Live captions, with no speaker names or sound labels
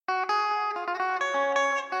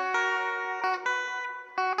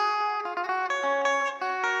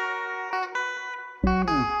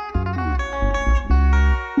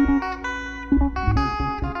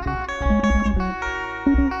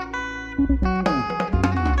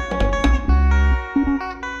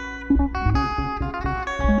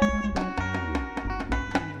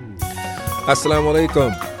Assalamu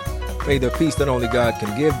alaikum. May the peace that only God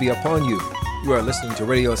can give be upon you. You are listening to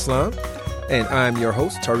Radio Islam, and I'm your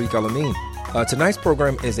host, Tariq Al-Amin. Tonight's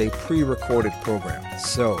program is a pre-recorded program,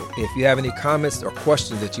 so if you have any comments or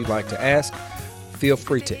questions that you'd like to ask, feel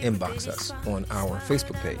free to inbox us on our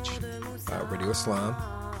Facebook page, Radio Islam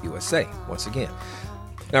USA, once again.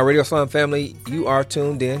 Now, Radio Islam family, you are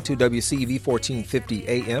tuned in to WCEV 1450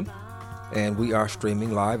 AM, and we are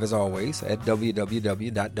streaming live, as always, at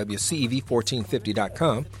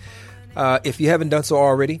www.wcev1450.com. If you haven't done so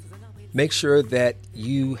already, make sure that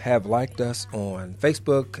you have liked us on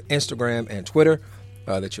Facebook, Instagram, and Twitter,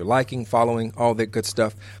 that you're liking, following, all that good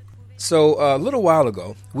stuff. So a little while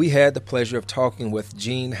ago, we had the pleasure of talking with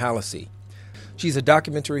Jean Hallacy. She's a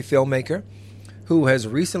documentary filmmaker who has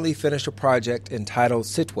recently finished a project entitled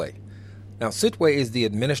Sitwe. Now, Sitwe is the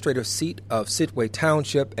administrative seat of Sitwe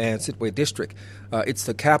Township and Sitwe District. It's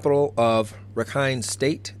the capital of Rakhine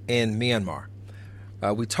State in Myanmar.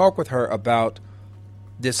 We talked with her about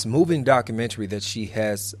this moving documentary that she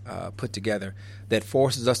has put together that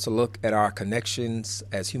forces us to look at our connections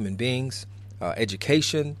as human beings,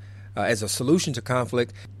 education as a solution to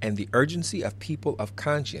conflict, and the urgency of people of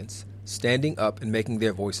conscience standing up and making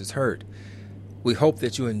their voices heard. We hope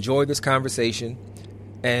that you enjoy this conversation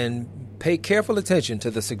and pay careful attention to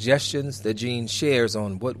the suggestions that Jean shares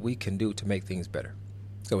on what we can do to make things better.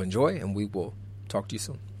 So enjoy, and we will talk to you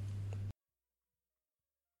soon.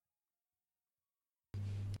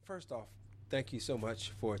 First off, thank you so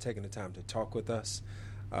much for taking the time to talk with us.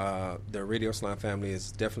 The Radio Islam family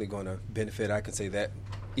is definitely going to benefit. I can say that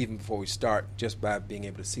even before we start, just by being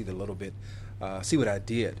able to see the little bit, see what I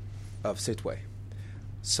did of Sitwe.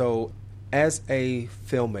 So, as a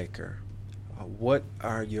filmmaker, what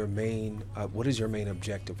is your main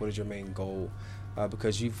objective? What is your main goal?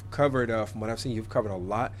 Because you've covered, from what I've seen, you've covered a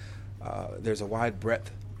lot. There's a wide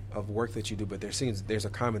breadth of work that you do, but there's a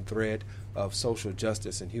common thread of social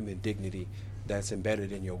justice and human dignity that's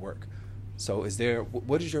embedded in your work. So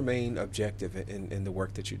what is your main objective in the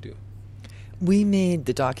work that you do? We made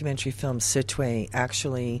the documentary film Sitwe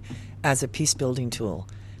actually as a peace-building tool,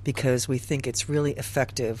 because we think it's really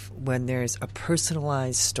effective when there's a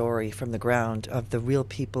personalized story from the ground of the real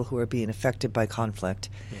people who are being affected by conflict.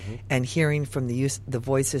 Mm-hmm. And hearing from the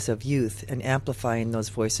voices of youth and amplifying those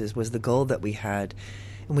voices was the goal that we had.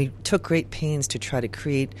 And we took great pains to try to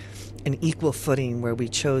create an equal footing where we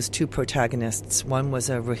chose two protagonists. One was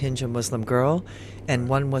a Rohingya Muslim girl and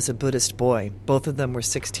one was a Buddhist boy. Both of them were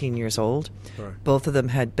 16 years old. Right. Both of them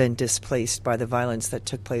had been displaced by the violence that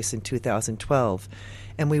took place in 2012.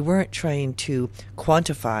 And we weren't trying to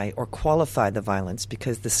quantify or qualify the violence,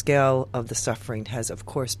 because the scale of the suffering has, of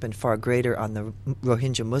course, been far greater on the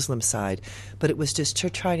Rohingya Muslim side. But it was just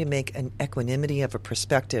to try to make an equanimity of a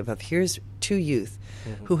perspective of here's two youth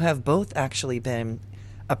who have both actually been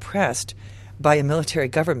oppressed by a military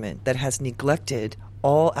government that has neglected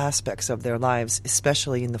all aspects of their lives,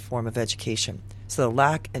 especially in the form of education. So the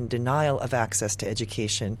lack and denial of access to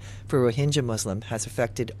education for Rohingya Muslim has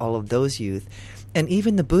affected all of those youth. And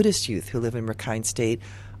even the Buddhist youth who live in Rakhine State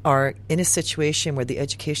are in a situation where the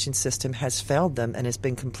education system has failed them and has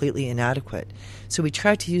been completely inadequate. So we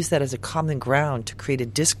try to use that as a common ground to create a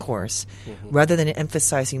discourse rather than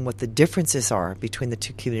emphasizing what the differences are between the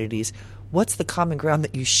two communities. What's the common ground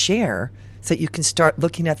that you share so that you can start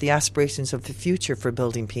looking at the aspirations of the future for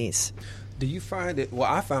building peace? Do you find it,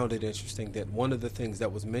 well, I found it interesting that one of the things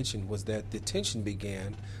that was mentioned was that the tension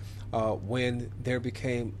began when there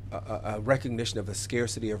became a recognition of the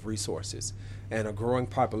scarcity of resources and a growing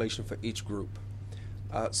population for each group.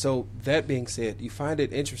 So that being said, you find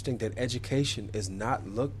it interesting that education is not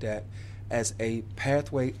looked at as a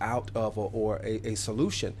pathway out of or a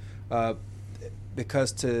solution,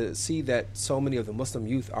 because to see that so many of the Muslim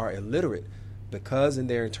youth are illiterate because in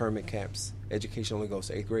their internment camps, education only goes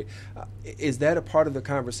to 8th grade. Is that a part of the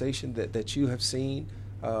conversation that you have seen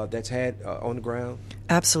that's had on the ground?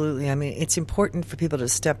 Absolutely. I mean, it's important for people to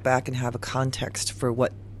step back and have a context for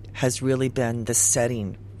what has really been the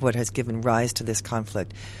setting, what has given rise to this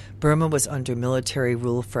conflict. Burma was under military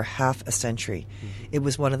rule for half a century. Mm-hmm. It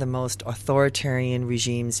was one of the most authoritarian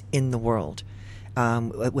regimes in the world.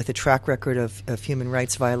 With a track record of human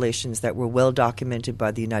rights violations that were well documented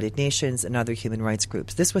by the United Nations and other human rights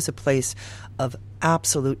groups. This was a place of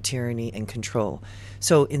absolute tyranny and control.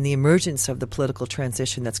 So in the emergence of the political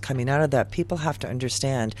transition that's coming out of that, people have to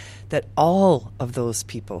understand that all of those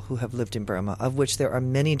people who have lived in Burma, of which there are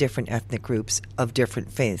many different ethnic groups of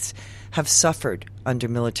different faiths, have suffered under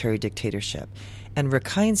military dictatorship. And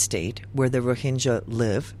Rakhine State, where the Rohingya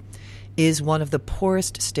live, is one of the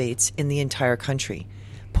poorest states in the entire country.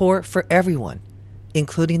 Poor for everyone,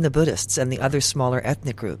 including the Buddhists and the other smaller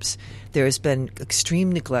ethnic groups. There has been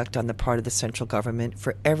extreme neglect on the part of the central government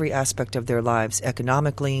for every aspect of their lives,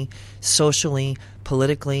 economically, socially,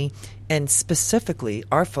 politically, and specifically,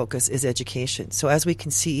 our focus is education. So as we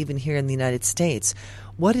can see even here in the United States,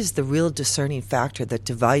 what is the real discerning factor that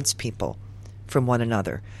divides people from one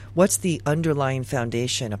another? What's the underlying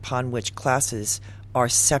foundation upon which classes are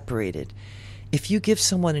separated? If you give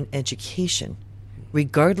someone an education,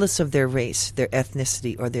 regardless of their race, their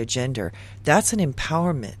ethnicity, or their gender, that's an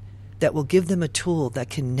empowerment that will give them a tool that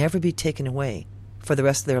can never be taken away for the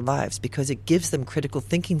rest of their lives, because it gives them critical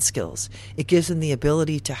thinking skills. It gives them the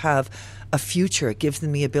ability to have a future. It gives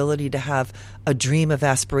them the ability to have a dream of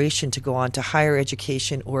aspiration to go on to higher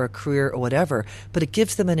education or a career or whatever, but it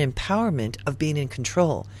gives them an empowerment of being in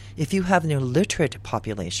control. If you have an illiterate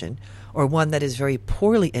population or one that is very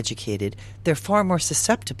poorly educated, they're far more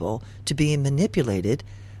susceptible to being manipulated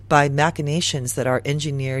by machinations that are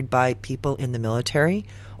engineered by people in the military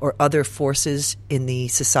or other forces in the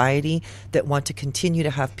society that want to continue to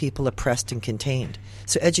have people oppressed and contained.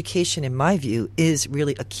 So education, in my view, is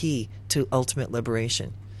really a key to ultimate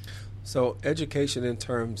liberation. So education in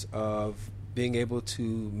terms of being able to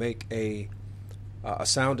make a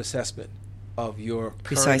sound assessment of your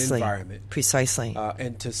current environment. Precisely.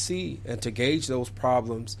 And to see and to gauge those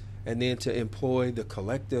problems, and then to employ the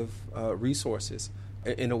collective resources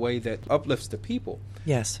in a way that uplifts the people.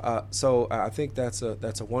 Yes. So I think that's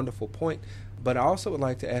a wonderful point. But I also would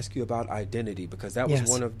like to ask you about identity, because that was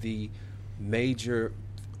one of the major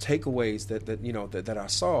takeaways that I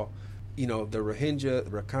saw. The Rohingya,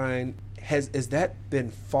 Rakhine, has that been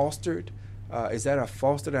fostered? Is that a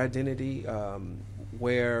fostered identity?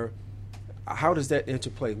 How does that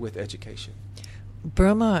interplay with education?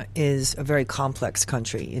 Burma is a very complex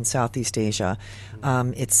country in Southeast Asia.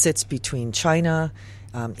 It sits between China,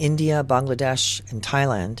 India, Bangladesh, and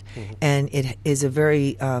Thailand, and it is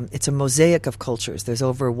it's a mosaic of cultures. There's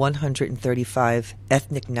over 135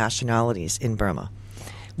 ethnic nationalities in Burma,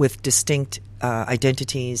 with distinct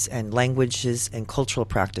identities and languages and cultural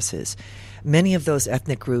practices. Many of those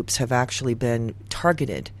ethnic groups have actually been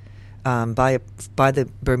targeted by the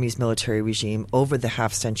Burmese military regime over the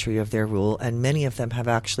half-century of their rule, and many of them have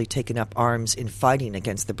actually taken up arms in fighting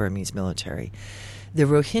against the Burmese military. The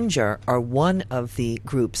Rohingya are one of the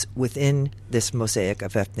groups within this mosaic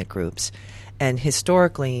of ethnic groups, and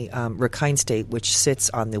historically, Rakhine State, which sits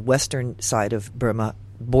on the western side of Burma,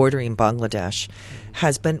 bordering Bangladesh,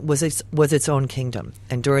 was its own kingdom.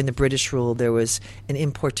 And during the British rule, there was an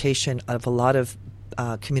importation of a lot of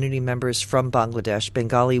community members from Bangladesh,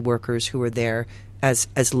 Bengali workers who were there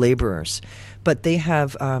as laborers. But they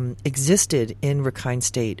have existed in Rakhine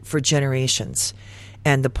State for generations.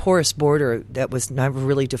 And the porous border that was never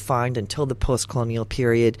really defined until the post-colonial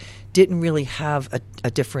period didn't really have a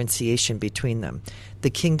differentiation between them. The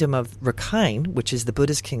kingdom of Rakhine, which is the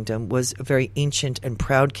Buddhist kingdom, was a very ancient and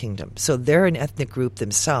proud kingdom. So they're an ethnic group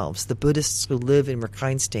themselves. The Buddhists who live in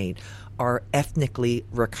Rakhine State are ethnically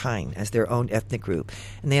Rakhine as their own ethnic group.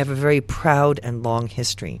 And they have a very proud and long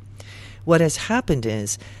history. What has happened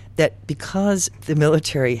is that because the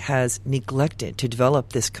military has neglected to develop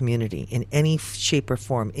this community in any shape or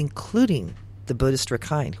form, including the Buddhist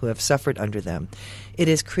Rakhine who have suffered under them, it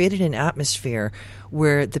has created an atmosphere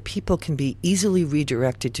where the people can be easily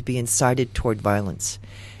redirected to be incited toward violence.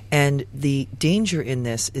 And the danger in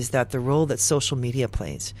this is that the role that social media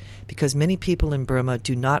plays, because many people in Burma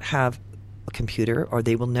do not have a computer, or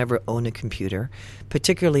they will never own a computer,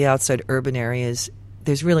 particularly outside urban areas.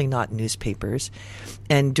 There's really not newspapers.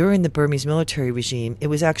 And during the Burmese military regime, it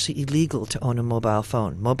was actually illegal to own a mobile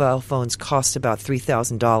phone. Mobile phones cost about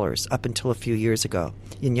 $3,000 up until a few years ago.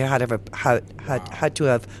 And you had to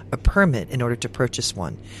have a permit in order to purchase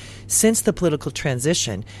one. Since the political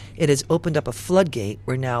transition, it has opened up a floodgate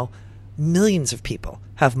where now millions of people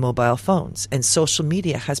have mobile phones, and social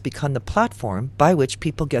media has become the platform by which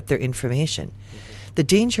people get their information. The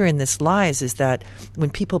danger in this lies is that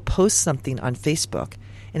when people post something on Facebook,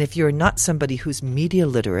 and if you're not somebody who's media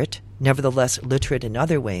literate, nevertheless literate in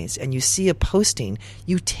other ways, and you see a posting,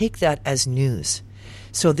 you take that as news.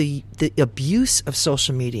 So the abuse of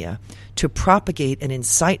social media to propagate and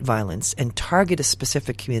incite violence and target a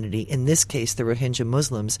specific community, in this case the Rohingya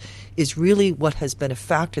Muslims, is really what has been a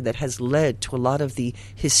factor that has led to a lot of the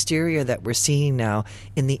hysteria that we're seeing now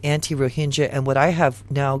in the anti-Rohingya and what I have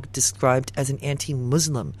now described as an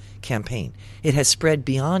anti-Muslim campaign. It has spread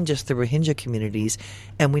beyond just the Rohingya communities,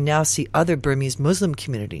 and we now see other Burmese Muslim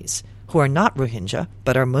communities who are not Rohingya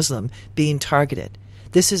but are Muslim being targeted.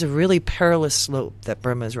 This is a really perilous slope that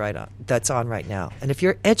Burma is that's on right now. And if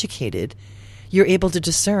you're educated, you're able to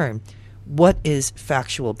discern what is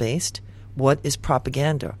factual based, what is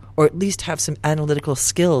propaganda, or at least have some analytical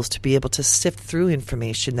skills to be able to sift through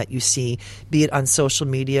information that you see, be it on social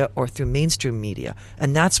media or through mainstream media.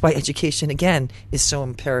 And that's why education, again, is so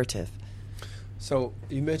imperative. So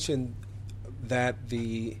you mentioned that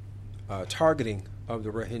the targeting of the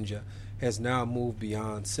Rohingya has now moved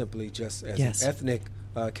beyond simply just as Yes. an ethnic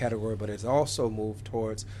category, but it's also moved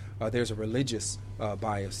towards there's a religious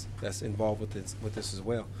bias that's involved with this as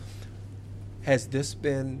well. Has this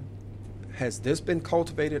been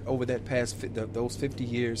cultivated over that past those 50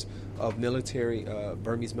 years of military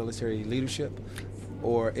Burmese military leadership,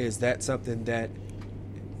 or is that something that,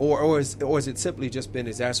 or is it simply just been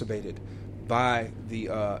exacerbated by the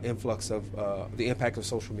influx of the impact of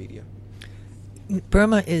social media?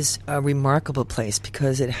 Burma is a remarkable place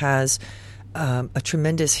because it has a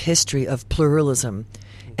tremendous history of pluralism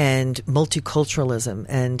and multiculturalism.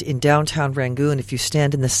 And in downtown Rangoon, if you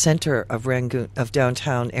stand in the center of Rangoon, of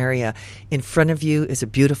downtown area, in front of you is a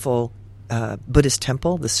beautiful Buddhist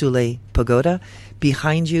temple, the Sule Pagoda.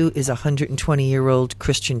 Behind you is a 120-year-old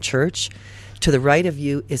Christian church. To the right of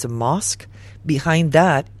you is a mosque. Behind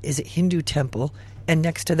that is a Hindu temple. And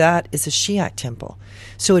next to that is a Shiite temple.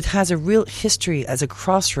 So it has a real history as a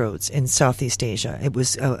crossroads in Southeast Asia. It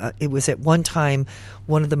was at one time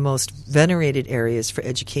one of the most venerated areas for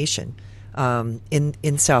education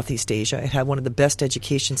in Southeast Asia. It had one of the best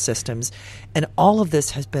education systems. And all of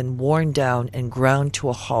this has been worn down and ground to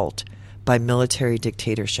a halt by military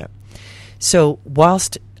dictatorship. So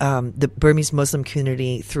whilst the Burmese Muslim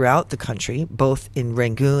community throughout the country, both in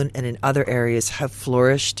Rangoon and in other areas, have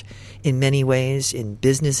flourished in many ways, in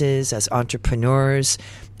businesses, as entrepreneurs,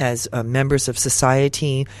 as members of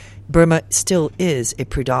society, Burma still is a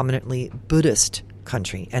predominantly Buddhist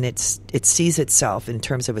country, and it sees itself in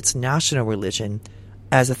terms of its national religion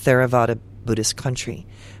as a Theravada Buddhist country.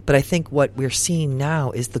 But I think what we're seeing now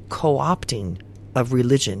is the co-opting of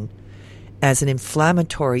religion as an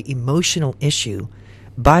inflammatory emotional issue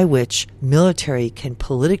by which military can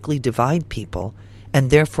politically divide people and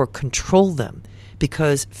therefore control them,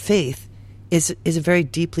 because faith is a very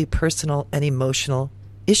deeply personal and emotional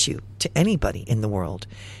issue to anybody in the world.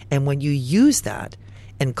 And when you use that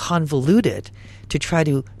and convolute it to try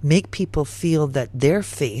to make people feel that their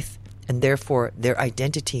faith and therefore their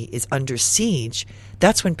identity is under siege,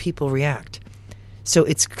 that's when people react. So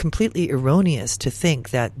it's completely erroneous to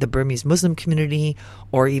think that the Burmese Muslim community,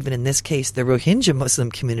 or even in this case the Rohingya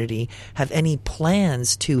Muslim community, have any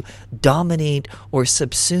plans to dominate or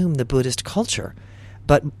subsume the Buddhist culture.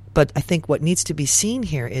 But I think what needs to be seen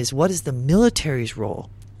here is, what is the military's role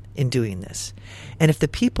in doing this? And if the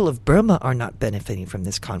people of Burma are not benefiting from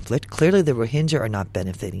this conflict, clearly the Rohingya are not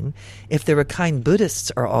benefiting. If the Rakhine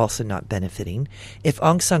Buddhists are also not benefiting, if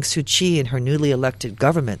Aung San Suu Kyi and her newly elected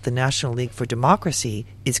government, the National League for Democracy,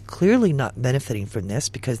 is clearly not benefiting from this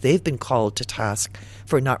because they've been called to task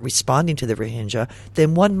for not responding to the Rohingya,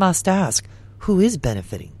 then one must ask, who is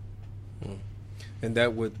benefiting? And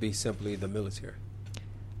that would be simply the military.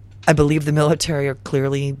 I believe the military are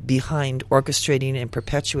clearly behind orchestrating and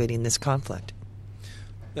perpetuating this conflict.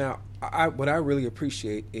 Now, what I really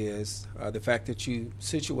appreciate is the fact that you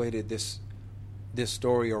situated this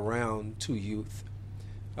story around two youth,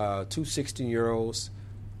 two 16-year-olds,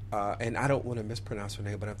 and I don't want to mispronounce her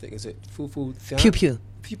name, but I'm thinking, is it Fufu Thian? Pew Pew.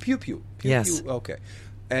 Pew Pew. Yes. Okay.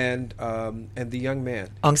 And the young man,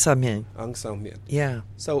 Aung San Min. Aung San Min. Yeah.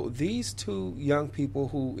 So these two young people,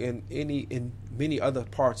 who in many other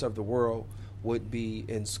parts of the world would be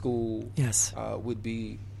in school, Yes. Would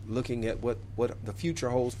be looking at what the future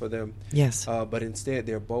holds for them. Yes. But instead,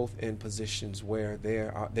 they're both in positions where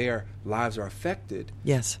their lives are affected.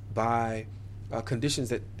 Yes. By conditions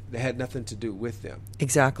that had nothing to do with them.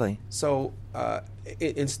 Exactly. So,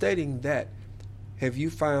 in stating that, have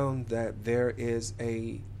you found that there is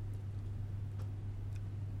a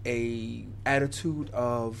attitude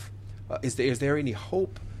of is there any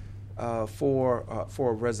hope for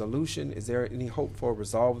a resolution? Is there any hope for a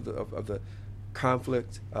resolve of the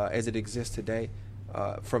conflict as it exists today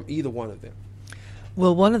from either one of them?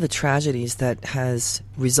 Well, one of the tragedies that has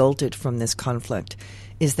resulted from this conflict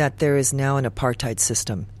is that there is now an apartheid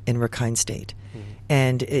system in Rakhine State,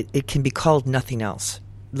 and it can be called nothing else.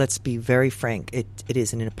 Let's be very frank. It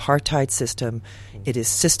is an apartheid system. It is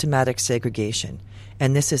systematic segregation,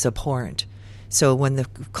 and this is abhorrent. So when the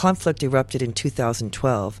conflict erupted in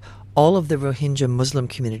 2012, all of the Rohingya Muslim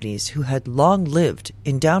communities who had long lived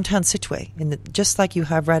in downtown Sittwe, just like you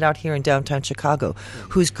have right out here in downtown Chicago,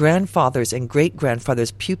 whose grandfathers and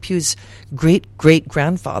great-grandfathers, Pew Pew's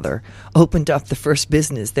great-great-grandfather, opened up the first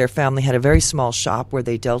business. Their family had a very small shop where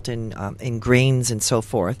they dealt in grains and so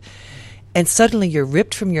forth. And suddenly you're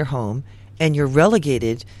ripped from your home and you're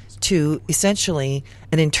relegated to essentially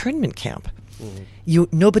an internment camp.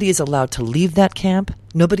 Nobody is allowed to leave that camp.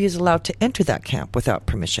 Nobody is allowed to enter that camp without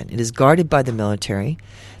permission. It is guarded by the military.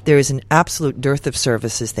 There is an absolute dearth of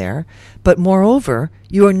services there. But moreover,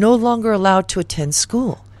 you are no longer allowed to attend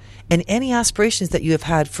school. And any aspirations that you have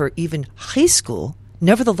had for even high school,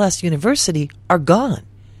 nevertheless university, are gone.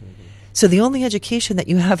 So the only education that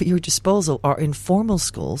you have at your disposal are informal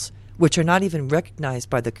schools, which are not even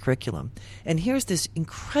recognized by the curriculum. And here's this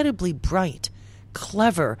incredibly bright,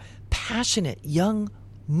 clever, passionate young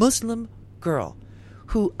Muslim girl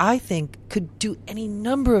who I think could do any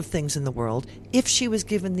number of things in the world if she was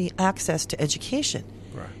given the access to education.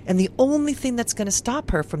 Right. And the only thing that's going to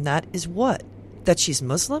stop her from that is what? That she's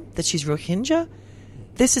Muslim? That she's Rohingya?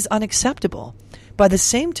 This is unacceptable. By the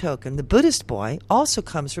same token, the Buddhist boy also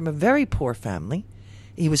comes from a very poor family.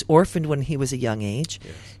 He was orphaned when he was a young age.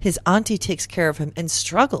 Yes. His auntie takes care of him and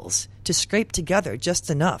struggles to scrape together just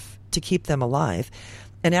enough to keep them alive,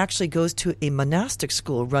 and actually goes to a monastic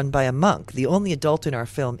school run by a monk. The only adult in our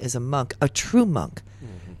film is a monk, a true monk,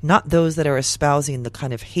 not those that are espousing the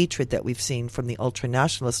kind of hatred that we've seen from the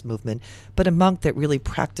ultranationalist movement, but a monk that really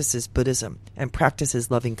practices Buddhism and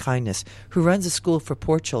practices loving kindness, who runs a school for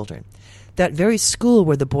poor children. That very school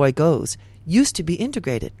where the boy goes used to be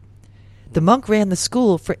integrated. The monk ran the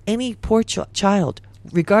school for any poor child,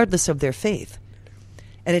 regardless of their faith.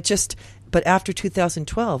 And but after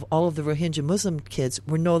 2012, all of the Rohingya Muslim kids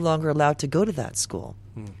were no longer allowed to go to that school.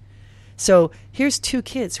 So here's two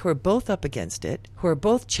kids who are both up against it, who are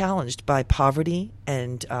both challenged by poverty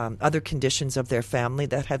and other conditions of their family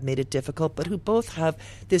that have made it difficult, but who both have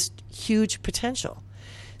this huge potential.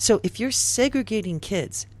 So if you're segregating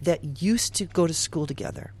kids that used to go to school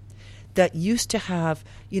together, that used to have,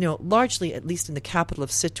 largely, at least in the capital of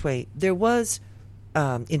Sittwe, there was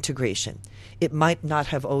integration. It might not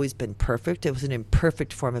have always been perfect. It was an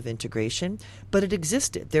imperfect form of integration, but it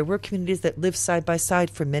existed. There were communities that lived side by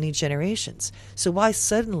side for many generations. So why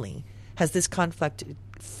suddenly has this conflict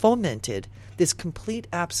fomented this complete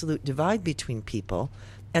absolute divide between people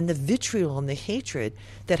and the vitriol and the hatred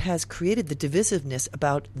that has created the divisiveness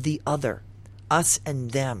about the other, us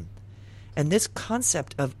and them? And this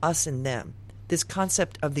concept of us and them, this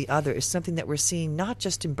concept of the other, is something that we're seeing not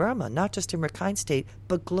just in Burma, not just in Rakhine State,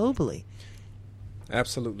 but globally.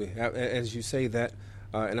 Absolutely. As you say that,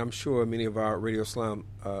 and I'm sure many of our Radio Islam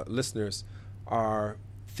listeners are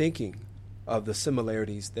thinking of the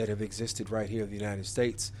similarities that have existed right here in the United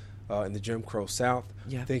States, in the Jim Crow South,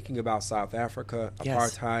 thinking about South Africa,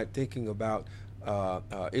 apartheid, thinking about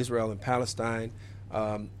Israel and Palestine,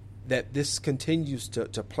 that this continues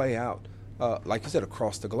to play out, like you said,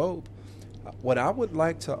 across the globe. What I would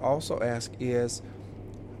like to also ask is,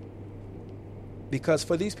 because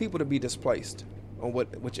for these people to be displaced on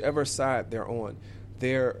whichever side they're on,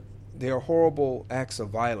 there are horrible acts of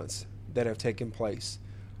violence that have taken place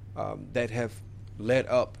that have led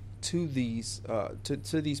up to these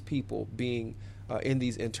to these people being in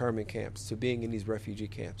these internment camps, to being in these refugee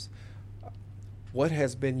camps. What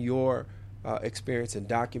has been your experience in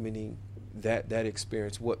documenting that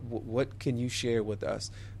experience? What can you share with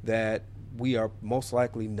us that we are most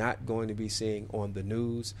likely not going to be seeing on the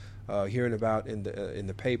news, hearing about in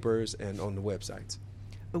the papers and on the websites?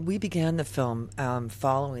 We began the film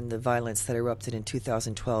following the violence that erupted in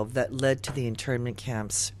 2012 that led to the internment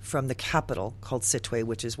camps from the capital called Sittwe,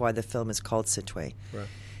 which is why the film is called Sittwe. Right.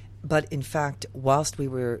 But in fact, whilst we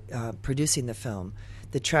were producing the film,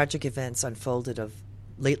 the tragic events unfolded of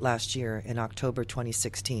late last year in October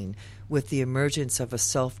 2016 with the emergence of a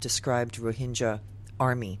self-described Rohingya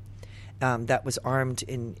army that was armed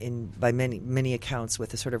by many accounts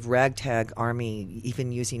with a sort of ragtag army,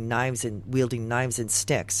 even using knives and wielding knives and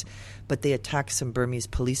sticks. But they attacked some Burmese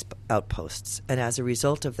police outposts, and as a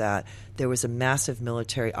result of that, there was a massive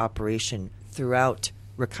military operation throughout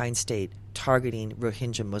Rakhine State targeting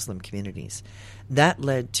Rohingya Muslim communities. That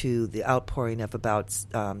led to the outpouring of about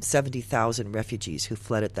 70,000 refugees who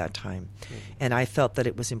fled at that time. Mm-hmm. And I felt that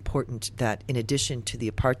it was important that in addition to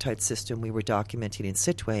the apartheid system we were documenting in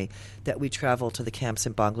Sittwe, that we travel to the camps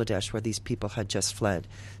in Bangladesh where these people had just fled.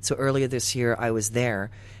 So earlier this year I was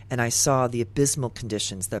there and I saw the abysmal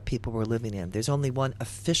conditions that people were living in. There's only one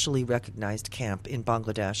officially recognized camp in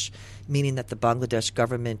Bangladesh, meaning that the Bangladesh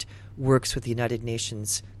government works with the United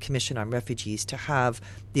Nations Commission on refugees to have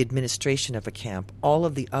the administration of a camp. All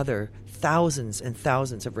of the other thousands and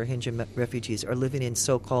thousands of Rohingya refugees are living in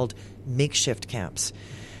so-called makeshift camps.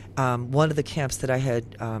 One of the camps that I had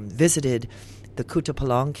visited, the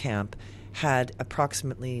Kutupalong camp, had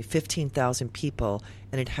approximately 15,000 people,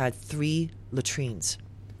 and it had 3 latrines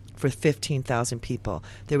for 15,000 people.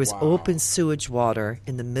 There was open sewage water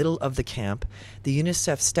in the middle of the camp. The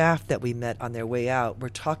UNICEF staff that we met on their way out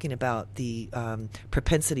were talking about the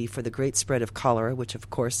propensity for the great spread of cholera, which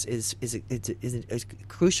of course is a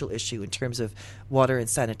crucial issue in terms of water and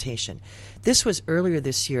sanitation. This was earlier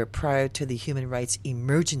this year, prior to the human rights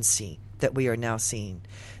emergency that we are now seeing.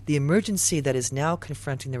 The emergency that is now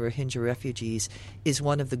confronting the Rohingya refugees is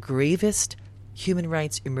one of the gravest human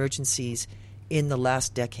rights emergencies in the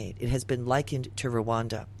last decade. It has been likened to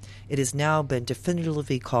Rwanda. It has now been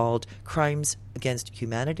definitively called crimes against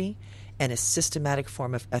humanity and a systematic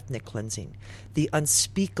form of ethnic cleansing. The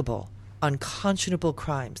unspeakable, unconscionable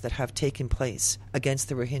crimes that have taken place against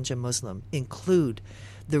the Rohingya Muslim include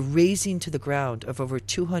the razing to the ground of over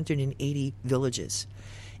 280 villages,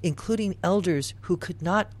 including elders who could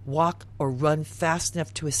not walk or run fast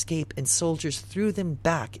enough to escape, and soldiers threw them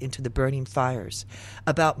back into the burning fires,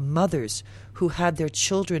 about mothers who had their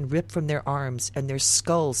children ripped from their arms and their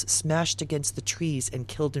skulls smashed against the trees and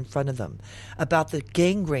killed in front of them, about the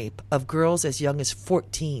gang rape of girls as young as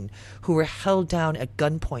 14 who were held down at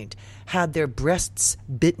gunpoint, had their breasts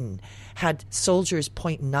bitten, had soldiers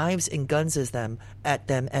point knives and guns at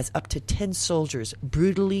them as up to 10 soldiers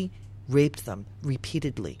brutally raped them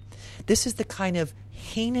repeatedly. This is the kind of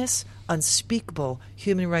heinous, unspeakable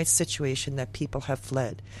human rights situation that people have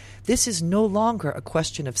fled. This is no longer a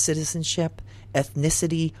question of citizenship,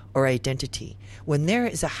 ethnicity, or identity. When there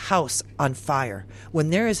is a house on fire, when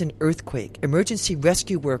there is an earthquake, emergency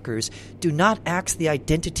rescue workers do not ask the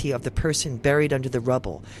identity of the person buried under the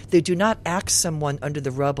rubble. They do not ask someone under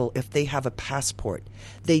the rubble if they have a passport.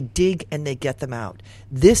 They dig and they get them out.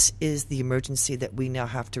 This is the emergency that we now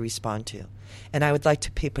have to respond to. And I would like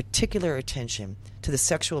to pay particular attention to the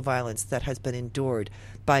sexual violence that has been endured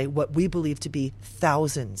by what we believe to be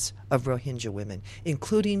thousands of Rohingya women,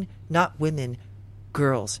 including not women,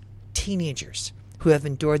 girls, teenagers who have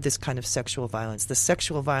endured this kind of sexual violence. The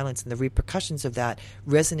sexual violence and the repercussions of that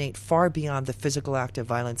resonate far beyond the physical act of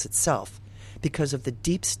violence itself, because of the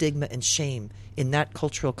deep stigma and shame in that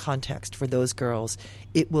cultural context for those girls.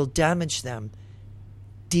 It will damage them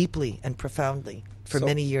deeply and profoundly for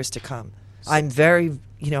many years to come. I'm very,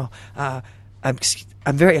 I'm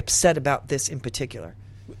very upset about this in particular.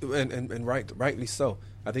 And rightly so.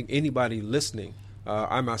 I think anybody listening,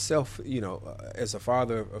 I myself, as a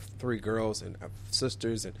father of 3 girls and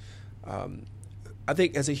sisters, and I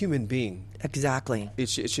think as a human being, exactly, it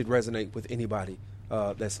should resonate with anybody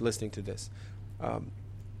that's listening to this.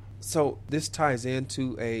 So this ties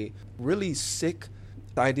into a really sick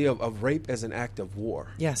idea of rape as an act of war.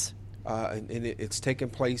 Yes. And it's taken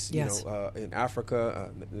place, yes, in Africa,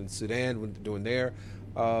 in Sudan, during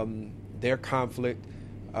their conflict.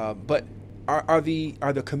 But are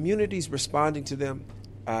the communities responding to them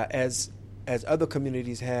as other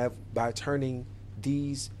communities have, by turning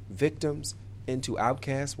these victims into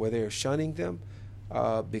outcasts, where they're shunning them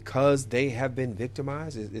because they have been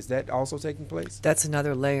victimized? Is that also taking place? That's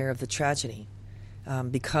another layer of the tragedy.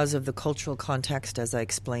 Because of the cultural context, as I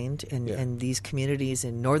explained, in these communities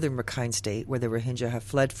in northern Rakhine State, where the Rohingya have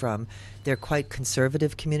fled from, they're quite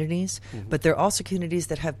conservative communities, but they're also communities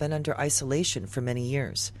that have been under isolation for many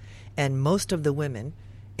years. And most of the women,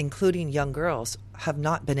 including young girls, have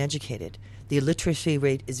not been educated. The illiteracy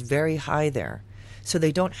rate is very high there. So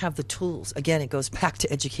they don't have the tools. Again, it goes back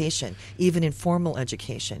to education, even informal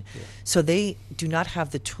education. Yeah. So they do not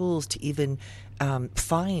have the tools to even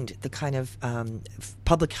find the kind of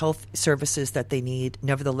public health services that they need,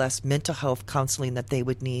 nevertheless mental health counseling that they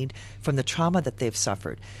would need from the trauma that they've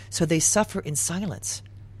suffered. So they suffer in silence,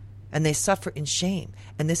 and they suffer in shame,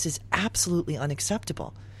 and this is absolutely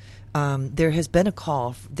unacceptable. There has been a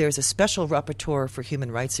call. There's a special rapporteur for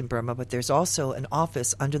human rights in Burma, but there's also an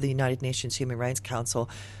office under the United Nations Human Rights Council,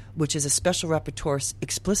 which is a special rapporteur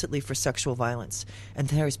explicitly for sexual violence. And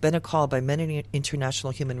there has been a call by many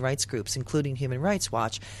international human rights groups, including Human Rights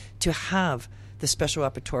Watch, to have the special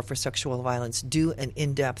rapporteur for sexual violence do an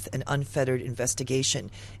in-depth and unfettered investigation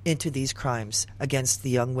into these crimes against the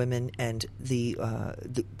young women and the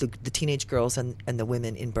teenage girls and the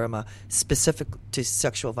women in Burma, specific to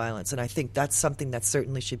sexual violence. And I think that's something that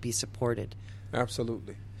certainly should be supported.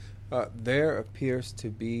 Absolutely. There appears to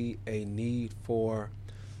be a need for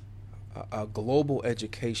a global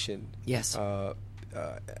education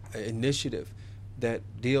initiative that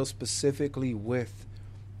deals specifically with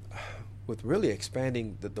really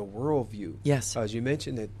expanding the worldview. Yes. As you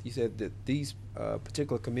mentioned, that you said that these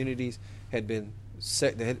particular communities had been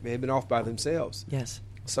they had been off by themselves. Yes.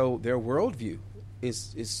 So their worldview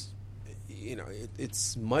is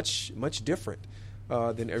it's much different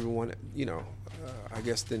than everyone, I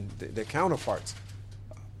guess, than their counterparts.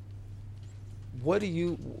 What do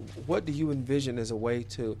you envision as a way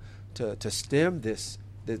to stem this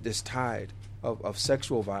tide of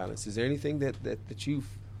sexual violence? Is there anything that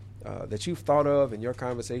you've thought of in your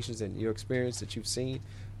conversations and your experience that you've seen?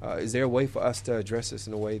 Is there a way for us to address this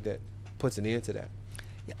in a way that puts an end to that?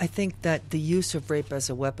 I think that the use of rape as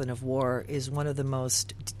a weapon of war is one of the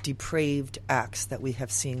most depraved acts that we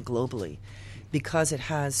have seen globally, because it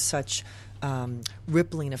has such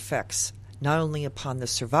rippling effects, not only upon the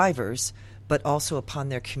survivors, but also upon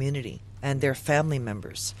their community and their family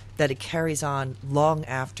members, that it carries on long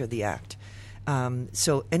after the act.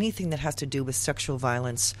 So anything that has to do with sexual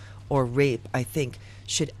violence or rape, I think,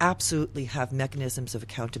 should absolutely have mechanisms of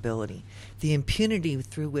accountability. The impunity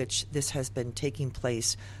through which this has been taking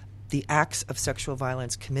place, the acts of sexual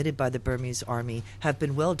violence committed by the Burmese army, have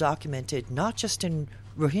been well documented, not just in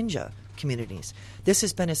Rohingya communities. This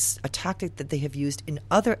has been a tactic that they have used in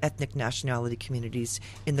other ethnic nationality communities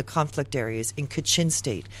in the conflict areas, in Kachin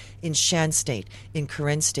State, in Shan State, in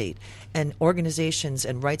Karen State. And organizations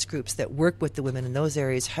and rights groups that work with the women in those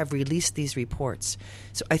areas have released these reports.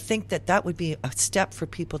 So I think that would be a step for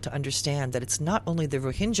people to understand that it's not only the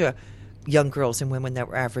Rohingya young girls and women that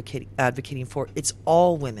we're advocating for, it's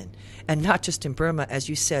all women. And not just in Burma. As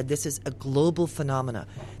you said, this is a global phenomena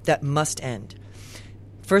that must end.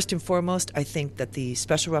 First and foremost, I think that the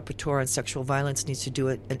Special Rapporteur on Sexual Violence needs to do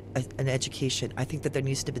an education. I think that there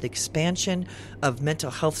needs to be the expansion of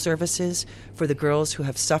mental health services for the girls who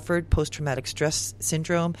have suffered post-traumatic stress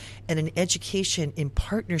syndrome, and an education in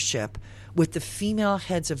partnership with the female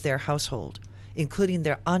heads of their household, including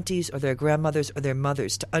their aunties or their grandmothers or their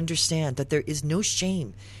mothers, to understand that there is no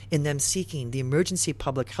shame in them seeking the emergency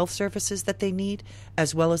public health services that they need,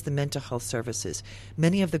 as well as the mental health services.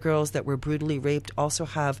 Many of the girls that were brutally raped also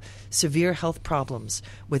have severe health problems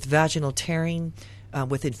with vaginal tearing,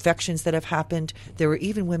 with infections that have happened. There were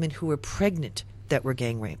even women who were pregnant that were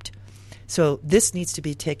gang raped. So this needs to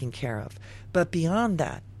be taken care of. But beyond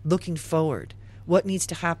that, looking forward, what needs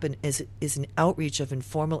to happen is an outreach of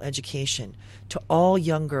informal education to all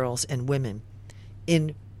young girls and women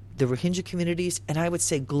in the Rohingya communities, and I would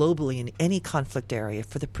say globally in any conflict area,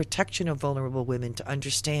 for the protection of vulnerable women to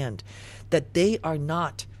understand that they are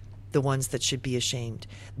not the ones that should be ashamed.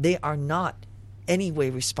 They are not any way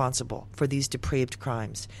responsible for these depraved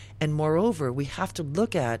crimes. And moreover, we have to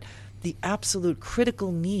look at the absolute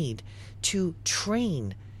critical need to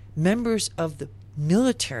train members of the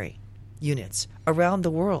military units around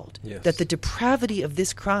the world, yes, that the depravity of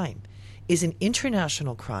this crime is an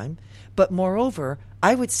international crime, but moreover,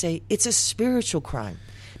 I would say it's a spiritual crime,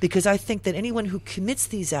 because I think that anyone who commits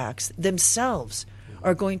these acts themselves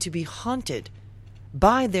are going to be haunted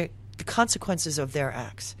by the consequences of their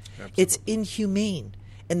acts. Absolutely. It's inhumane,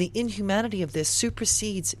 and the inhumanity of this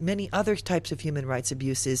supersedes many other types of human rights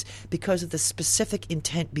abuses because of the specific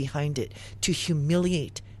intent behind it, to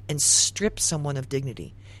humiliate and strip someone of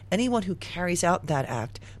dignity. Anyone who carries out that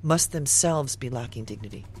act must themselves be lacking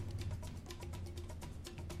dignity.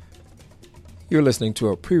 You're listening to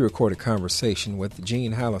a pre-recorded conversation with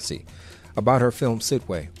Jean Hallacy about her film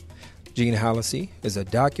Sidway. Jean Hallacy is a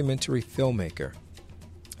documentary filmmaker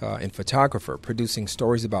and photographer producing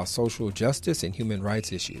stories about social justice and human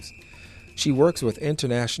rights issues. She works with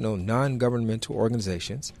international non-governmental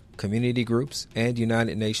organizations, community groups, and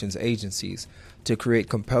United Nations agencies to create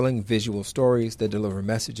compelling visual stories that deliver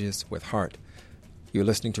messages with heart. You're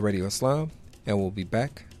listening to Radio Islam, and we'll be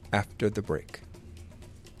back after the break.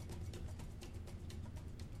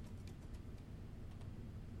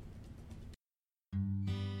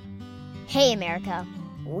 Hey America,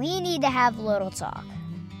 we need to have a little talk.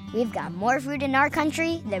 We've got more food in our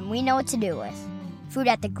country than we know what to do with. Food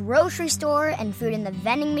at the grocery store and food in the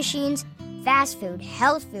vending machines, fast food,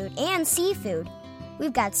 health food, and seafood.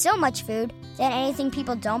 We've got so much food that anything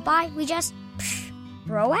people don't buy, we just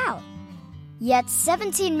throw out. Yet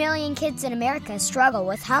 17 million kids in America struggle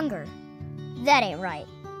with hunger. That ain't right.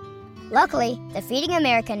 Luckily, the Feeding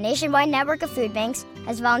America nationwide network of food banks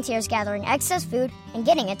has volunteers gathering excess food and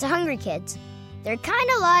getting it to hungry kids. They're kind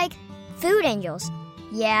of like food angels.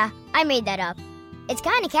 Yeah, I made that up. It's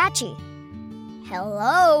kind of catchy.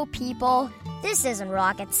 Hello, people. This isn't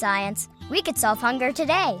rocket science. We could solve hunger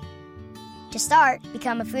today. To start,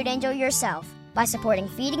 become a food angel yourself by supporting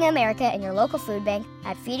Feeding America in your local food bank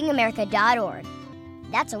at feedingamerica.org.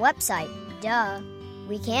 That's a website, duh.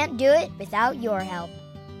 we can't do it without your help.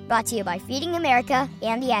 Brought to you by Feeding America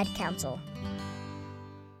and the Ad Council.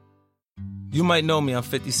 You might know me, I'm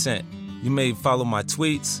 50 Cent. You may follow my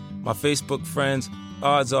tweets, my Facebook friends.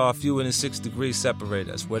 Odds are fewer than 6 degrees separate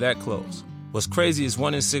us. We're that close. What's crazy is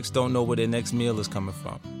 1 in 6 don't know where their next meal is coming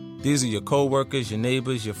from. These are your co-workers, your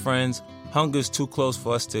neighbors, your friends. Hunger's too close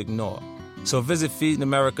for us to ignore. So visit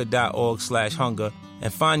feedingamerica.org/hunger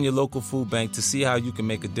and find your local food bank to see how you can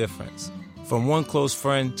make a difference. From one close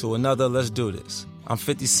friend to another, let's do this. I'm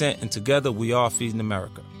 50 Cent, and together we are Feeding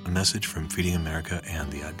America. A message from Feeding America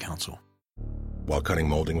and the Ad Council. While cutting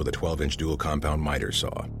molding with a 12-inch dual compound miter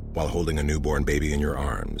saw, while holding a newborn baby in your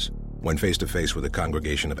arms, when face-to-face with a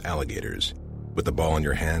congregation of alligators, with the ball in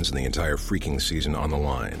your hands and the entire freaking season on the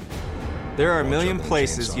line. There are a million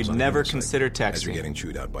places you'd never consider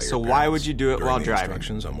texting. So why would you do it while driving?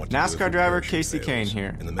 NASCAR driver Casey Kane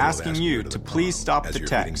here, asking you to please stop the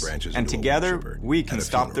text. And together, we can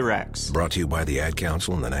stop the wrecks. Brought to you by the Ad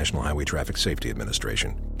Council and the National Highway Traffic Safety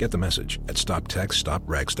Administration. Get the message at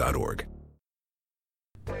stoptextstopwrecks.org.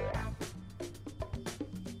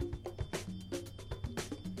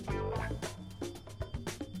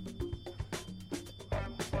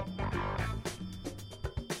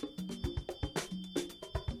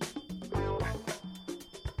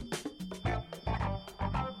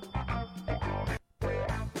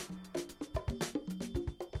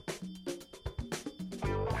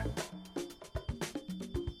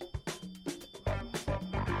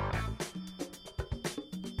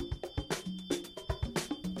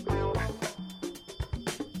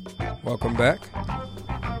 Welcome back.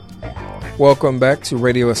 Welcome back to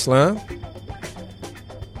Radio Islam.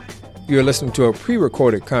 You're listening to a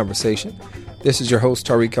pre-recorded conversation. This is your host,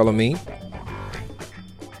 Tariq El-Amin.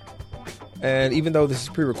 And even though this is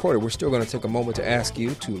pre-recorded, we're still going to take a moment to ask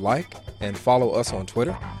you to like and follow us on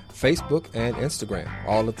Twitter, Facebook, and Instagram,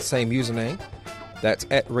 all at the same username. That's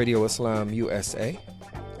at Radio Islam USA.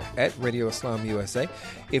 At Radio Islam USA.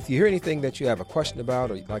 If you hear anything that you have a question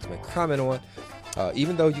about or you'd like to make a comment on,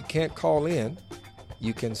 even though you can't call in,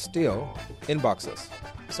 you can still inbox us.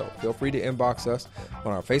 So feel free to inbox us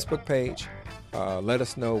on our Facebook page. Let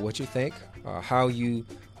us know what you think, how you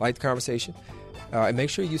like the conversation. And make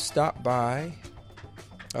sure you stop by,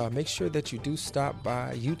 make sure that you do stop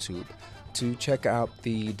by YouTube to check out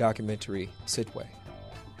the documentary Sitwe.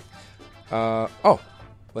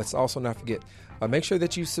 Let's also not forget, make sure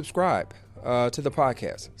that you subscribe to the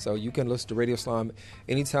podcast so you can listen to Radio Islam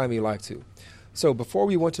anytime you like to. So before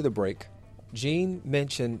we went to the break, Gene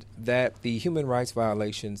mentioned that the human rights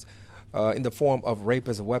violations in the form of rape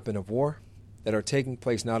as a weapon of war that are taking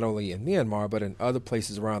place not only in Myanmar but in other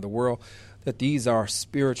places around the world, that these are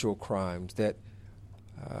spiritual crimes that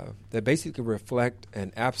basically reflect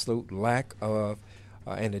an absolute lack of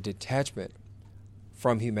and a detachment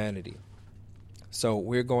from humanity. So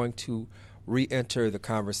we're going to re-enter the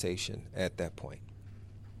conversation at that point.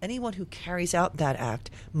 Anyone who carries out that act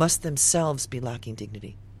must themselves be lacking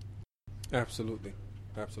dignity. Absolutely.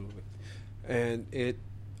 And it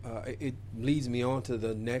leads me on to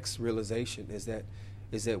the next realization is that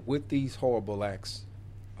with these horrible acts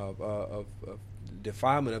of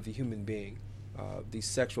defilement of the human being, these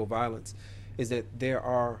sexual violence, is that there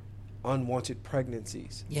are unwanted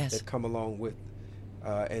pregnancies that come along with,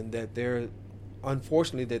 and that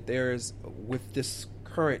unfortunately, that there is, with this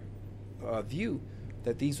current view,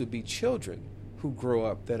 that these would be children who grow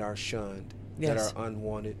up that are shunned, that are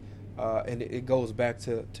unwanted. And it goes back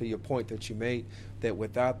to your point that you made, that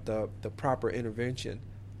without the proper intervention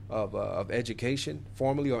of education,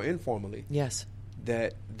 formally or informally,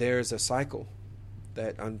 that there's a cycle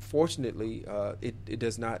that unfortunately it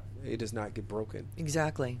does not get broken.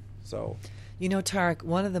 Exactly. So, you know, Tariq,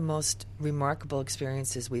 one of the most remarkable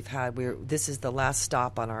experiences we've had, this is the last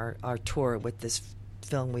stop on our tour with this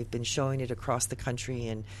film. We've been showing it across the country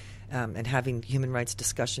and having human rights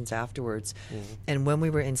discussions afterwards. Mm-hmm. And when we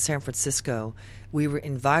were in San Francisco, we were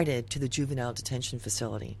invited to the juvenile detention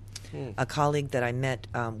facility. A colleague that I met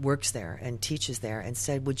works there and teaches there and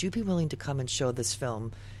said, would you be willing to come and show this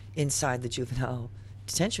film inside the juvenile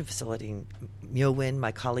detention facility? Myo Win,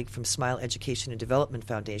 my colleague from Smile Education and Development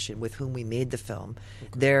Foundation, with whom we made the film,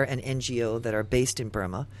 they're an NGO that are based in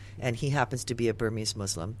Burma, and he happens to be a Burmese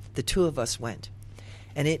Muslim. The two of us went.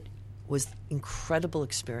 And it was an incredible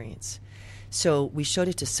experience. So we showed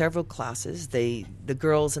it to several classes. The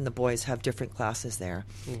girls and the boys have different classes there.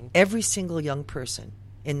 Mm-hmm. Every single young person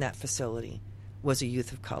in that facility was a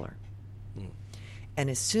youth of color. And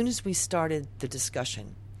as soon as we started the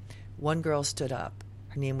discussion, one girl stood up.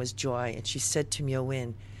 Her name was Joy, and she said to Myo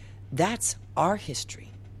Win, that's our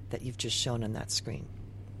history that you've just shown on that screen.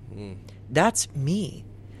 That's me.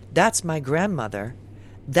 That's my grandmother.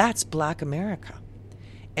 That's Black America.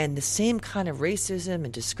 And the same kind of racism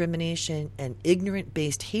and discrimination and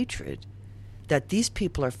ignorant-based hatred that these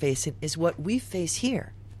people are facing is what we face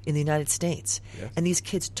here in the United States. Yes. And these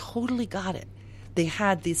kids totally got it. They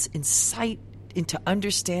had this insight into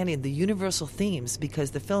understanding the universal themes,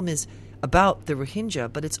 because the film is about the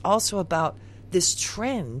Rohingya, but it's also about this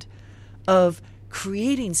trend of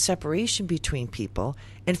creating separation between people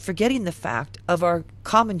and forgetting the fact of our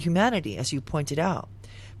common humanity, as you pointed out.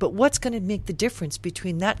 But what's going to make the difference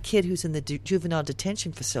between that kid who's in the juvenile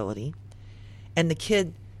detention facility and the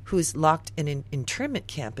kid who's locked in an internment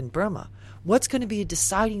camp in Burma? What's going to be a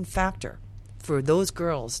deciding factor for those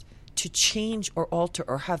girls to change or alter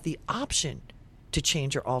or have the option to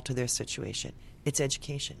change or alter their situation? It's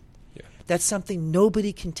education. Yeah. That's something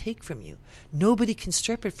nobody can take from you. Nobody can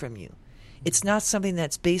strip it from you. It's not something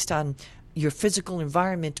that's based on your physical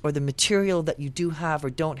environment or the material that you do have or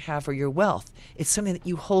don't have or your wealth. It's something that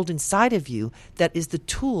you hold inside of you that is the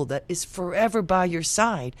tool that is forever by your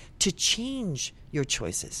side to change your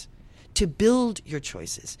choices, to build your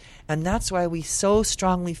choices. And that's why we so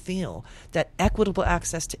strongly feel that equitable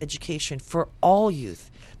access to education for all youth,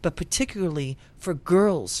 but particularly for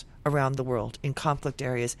girls around the world in conflict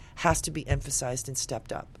areas, has to be emphasized and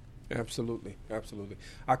stepped up. Absolutely, absolutely.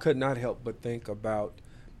 I could not help but think about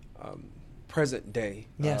present day,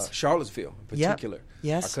 Yes. Charlottesville in particular. Yep.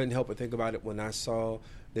 Yes. I couldn't help but think about it when I saw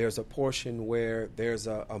there's a portion where there's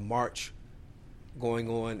a march going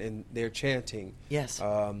on and they're chanting. Yes.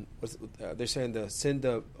 They're saying the Sindh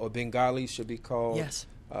or Bengalis should be called. Yes.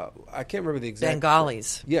 I can't remember the exact.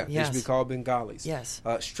 Bengalis. Yeah, they Yes. should be called Bengalis. Yes.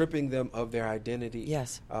 Stripping them of their identity.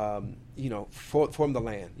 Yes. From the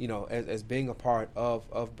land, as being a part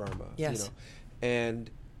of Burma. Yes.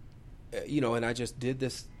 And I just did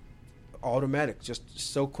this automatic, just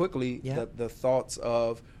so quickly. Yeah. The thoughts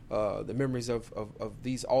of the memories of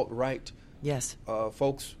these alt-right Yes.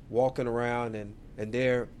 folks walking around and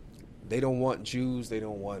they don't want Jews, they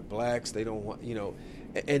don't want blacks, they don't want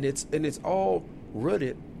and it's all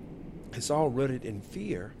rooted. It's all rooted in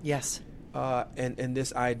fear. Yes. And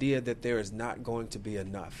this idea that there is not going to be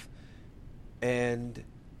enough. And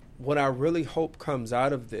what I really hope comes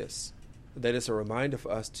out of this, that it's a reminder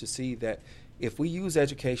for us to see that if we use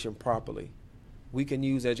education properly, we can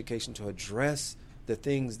use education to address the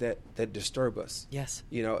things that disturb us. Yes.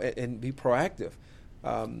 And be proactive.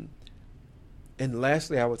 And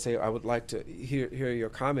lastly, I would say I would like to hear your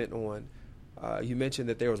comment on, you mentioned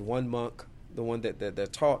that there was one monk, the one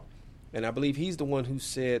that taught, and I believe he's the one who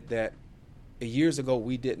said that years ago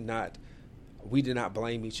we did not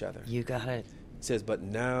blame each other. You got it. It says, but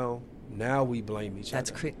now we blame each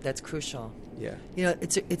other. That's crucial. Yeah.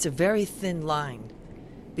 It's a very thin line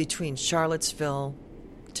between Charlottesville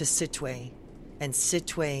to Sittwe, and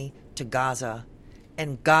Sittwe to Gaza,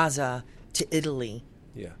 and Gaza to Italy.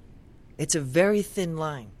 Yeah. It's a very thin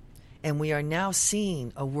line. And we are now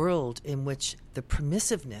seeing a world in which the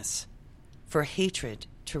permissiveness for hatred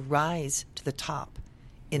to rise to the top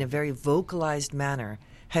in a very vocalized manner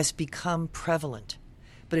has become prevalent.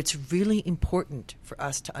 But it's really important for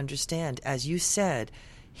us to understand, as you said,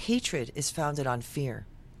 hatred is founded on fear.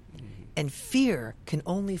 Mm-hmm. And fear can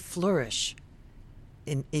only flourish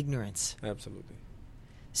in ignorance. Absolutely.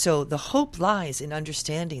 So the hope lies in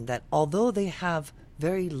understanding that although they have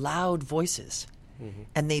very loud voices, mm-hmm.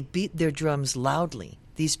 and they beat their drums loudly,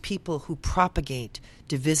 these people who propagate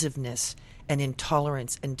divisiveness and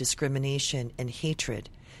intolerance and discrimination and hatred,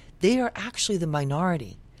 they are actually the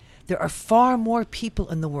minority. There are far more people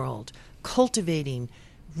in the world cultivating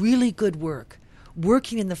really good work,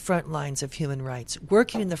 working in the front lines of human rights,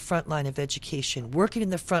 working in the front line of education, working in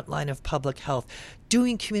the front line of public health,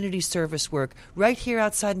 doing community service work right here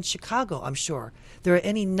outside in Chicago, I'm sure. There are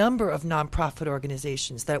any number of nonprofit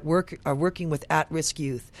organizations that are working with at-risk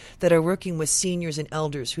youth, that are working with seniors and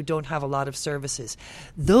elders who don't have a lot of services.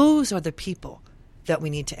 Those are the people that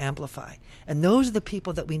we need to amplify. And those are the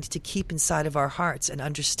people that we need to keep inside of our hearts and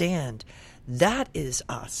understand that is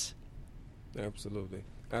us. Absolutely.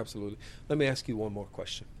 Absolutely. Let me ask you one more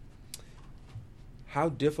question. How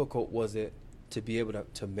difficult was it to be able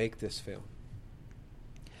to make this film?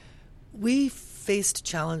 We faced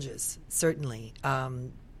challenges, certainly.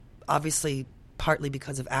 Obviously, partly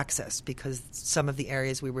because of access, because some of the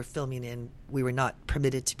areas we were filming in, we were not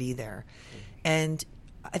permitted to be there. Mm-hmm. And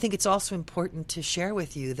I think it's also important to share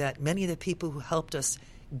with you that many of the people who helped us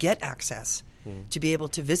get access to be able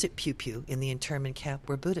to visit Pew Pew in the internment camp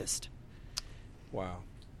were Buddhist. Wow.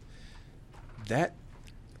 That,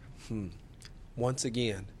 once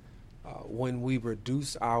again, when we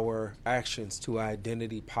reduce our actions to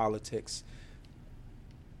identity politics,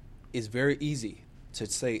 it's very easy to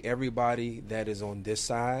say everybody that is on this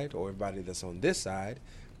side or everybody that's on this side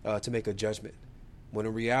to make a judgment. When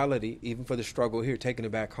in reality, even for the struggle here, taking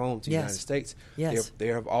it back home to the United States,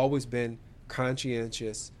 there have always been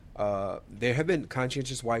conscientious. There have been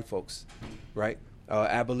conscientious white folks, right?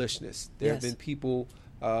 Abolitionists. There have been people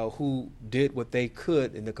who did what they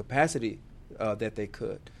could in the capacity that they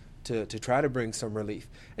could to try to bring some relief.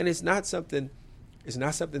 And it's not something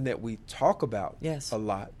that we talk about a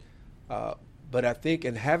lot. But I think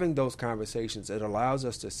in having those conversations, it allows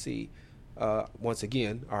us to see, once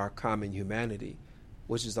again, our common humanity,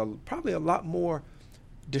 which is probably a lot more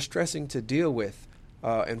distressing to deal with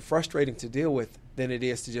and frustrating to deal with than it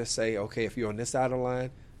is to just say, okay, if you're on this side of the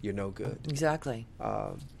line, you're no good. Exactly.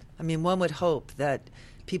 I mean, one would hope that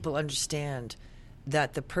people understand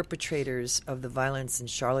that the perpetrators of the violence in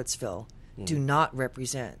Charlottesville do not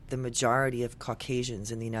represent the majority of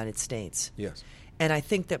Caucasians in the United States. Yes. And I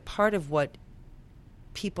think that part of what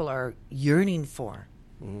people are yearning for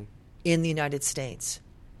in the United States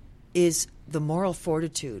is the moral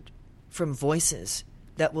fortitude from voices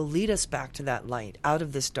that will lead us back to that light, out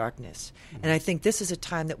of this darkness. And I think this is a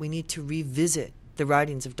time that we need to revisit the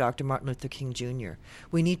writings of Dr. Martin Luther King Jr.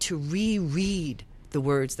 We need to reread the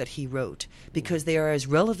words that he wrote because they are as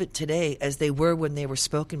relevant today as they were when they were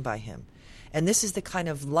spoken by him. And this is the kind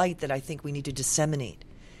of light that I think we need to disseminate.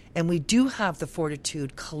 And we do have the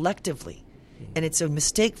fortitude collectively. And it's a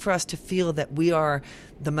mistake for us to feel that we are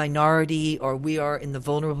the minority or we are in the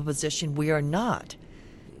vulnerable position. We are not.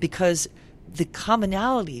 Because the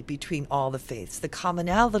commonality between all the faiths, the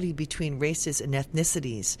commonality between races and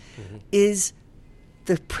ethnicities is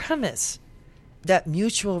the premise that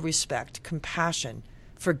mutual respect, compassion,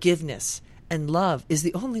 forgiveness, and love is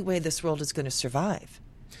the only way this world is going to survive.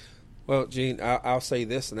 Well, Gene, I'll say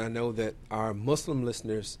this, and I know that our Muslim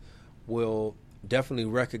listeners will definitely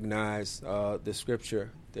recognize the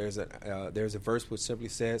scripture. There's a verse which simply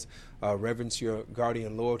says, reverence your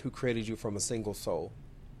guardian Lord who created you from a single soul.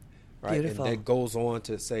 Right? Beautiful. And that goes on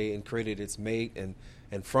to say, and created its mate,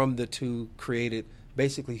 and from the two created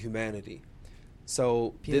basically humanity.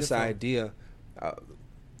 So Beautiful. This idea,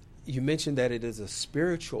 you mentioned that it is a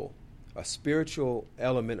spiritual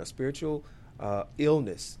element, a spiritual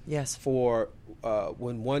illness. Yes. For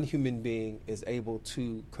when one human being is able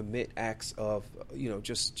to commit acts of,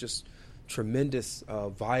 just tremendous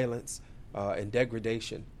violence and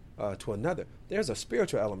degradation to another, there's a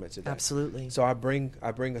spiritual element to that. Absolutely. So I bring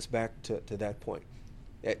us back to that point,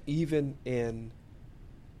 that even in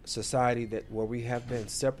society where we have been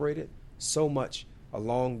separated so much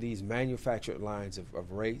along these manufactured lines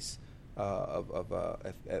of race, of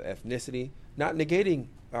ethnicity, not negating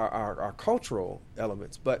our cultural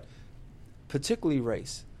elements, but particularly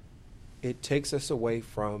race, it takes us away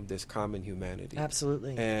from this common humanity.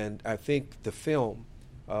 Absolutely. And I think the film,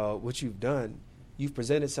 what you've done, you've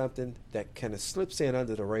presented something that kind of slips in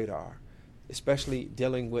under the radar, especially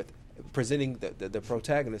dealing with presenting the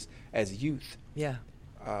protagonist as youth. Yeah.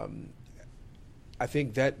 I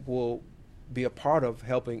think that will be a part of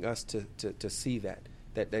helping us to see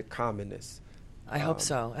that commonness. I hope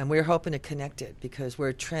so. And we're hoping to connect it because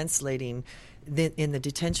we're translating in the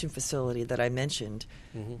detention facility that I mentioned.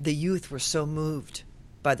 The youth were so moved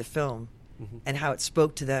by the film and how it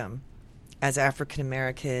spoke to them as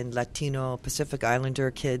African-American, Latino, Pacific Islander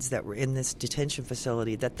kids that were in this detention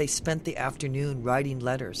facility that they spent the afternoon writing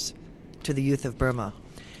letters to the youth of Burma.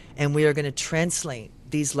 And we are going to translate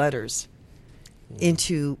these letters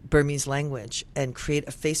into Burmese language and create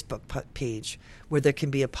a Facebook page where there can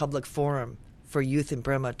be a public forum for youth in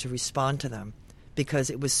Burma to respond to them because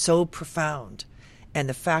it was so profound. And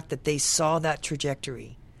the fact that they saw that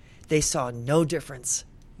trajectory, they saw no difference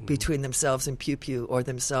between themselves and Pew Pew or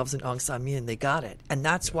themselves and Aung San Suu Kyi. They got it. And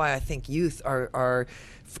that's why I think youth are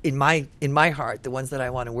in my heart, the ones that I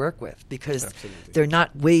want to work with because Absolutely. They're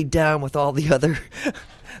not weighed down with all the other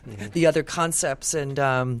the other concepts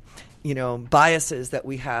and biases that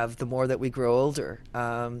we have the more that we grow older.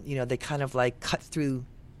 They kind of like cut through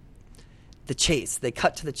the chase. They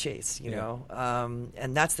cut to the chase, you know.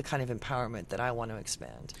 And that's the kind of empowerment that I want to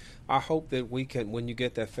expand. I hope that we can, when you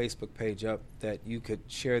get that Facebook page up, that you could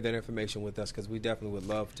share that information with us because we definitely would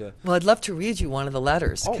love to. Well, I'd love to read you one of the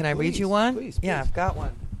letters. Oh, can I please, read you one? Please. Yeah, I've got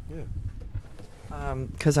one. Yeah.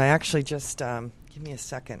 Because I actually just, give me a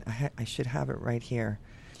second. I should have it right here.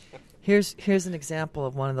 Here's an example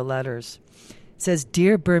of one of the letters. It says,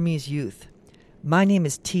 Dear Burmese youth, my name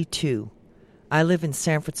is T2. I live in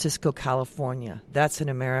San Francisco, California. That's in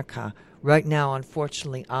America. Right now,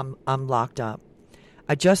 unfortunately, I'm locked up.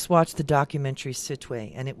 I just watched the documentary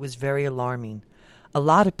Sitwe, and it was very alarming. A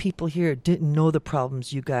lot of people here didn't know the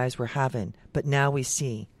problems you guys were having, but now we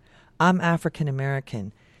see. I'm African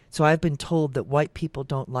American, so I've been told that white people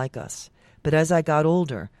don't like us. But as I got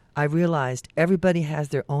older, I realized everybody has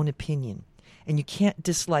their own opinion, and you can't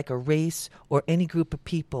dislike a race or any group of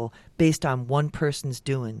people based on one person's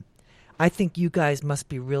doing. I think you guys must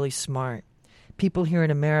be really smart. People here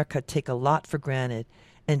in America take a lot for granted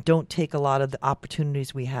and don't take a lot of the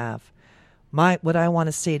opportunities we have. What I want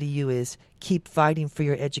to say to you is keep fighting for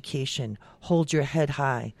your education, hold your head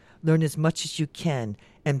high, learn as much as you can,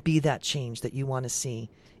 and be that change that you want to see.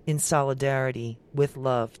 In solidarity, with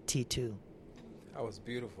love, T2. That was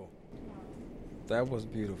beautiful. That was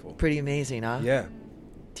beautiful. Pretty amazing, huh? Yeah.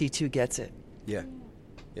 T2 gets it. Yeah.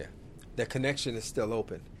 Yeah. That connection is still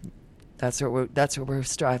open. That's what we're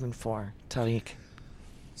striving for, Tariq.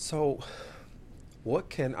 So, what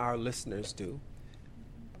can our listeners do?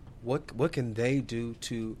 What can they do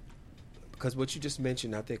to? Because what you just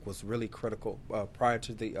mentioned, I think, was really critical prior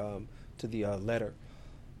to the letter,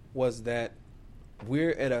 was that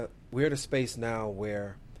we're at a space now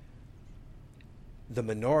where the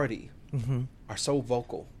minority are so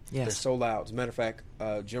vocal. Yes. They're so loud. As a matter of fact,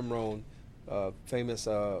 Jim Rohn, famous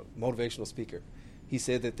motivational speaker, he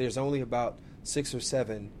said that there's only about 6 or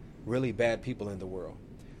 7 really bad people in the world.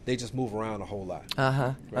 They just move around a whole lot.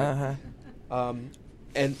 Right?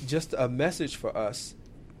 And just a message for us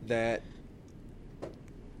that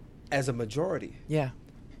as a majority,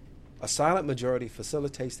 a silent majority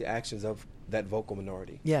facilitates the actions of that vocal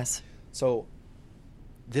minority. Yes. So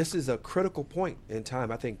this is a critical point in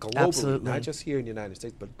time, I think, globally, Absolutely. not just here in the United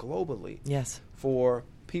States, but globally, Yes. for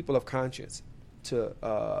people of conscience to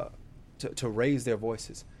raise their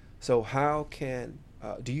voices. So how can,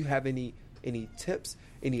 do you have any tips,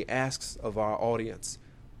 any asks of our audience,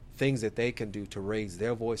 things that they can do to raise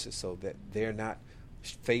their voices so that they're not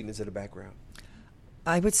fading into the background?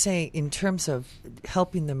 I would say in terms of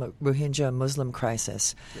helping the Rohingya Muslim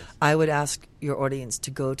crisis, Yes. I would ask your audience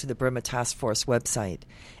to go to the Burma Task Force website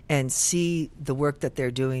and see the work that they're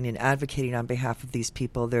doing in advocating on behalf of these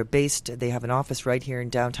people. They have an office right here in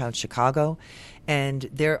downtown Chicago, and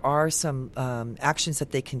there are some actions that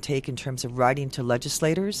they can take in terms of writing to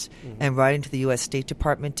legislators and writing to the U.S. State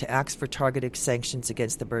Department to ask for targeted sanctions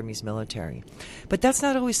against the Burmese military. But that's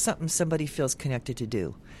not always something somebody feels connected to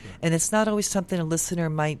do. And it's not always something a listener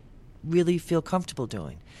might really feel comfortable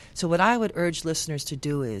doing. So what I would urge listeners to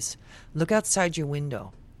do is look outside your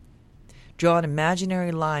window. Draw an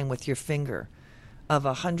imaginary line with your finger of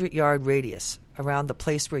 100-yard radius around the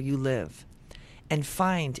place where you live and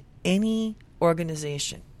find any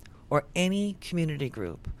organization or any community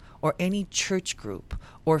group or any church group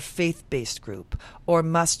or faith-based group or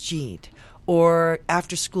masjid or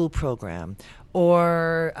after-school program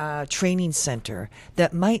or training center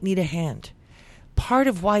that might need a hand. Part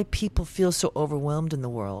of why people feel so overwhelmed in the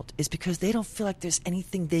world is because they don't feel like there's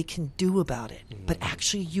anything they can do about it. But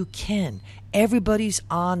actually you can. Everybody's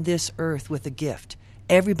on this earth with a gift.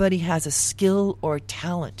 Everybody has a skill or a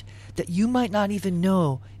talent that you might not even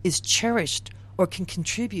know is cherished or can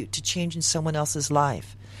contribute to changing someone else's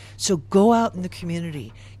life. So go out in the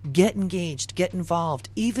community, get engaged, get involved,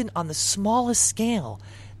 even on the smallest scale.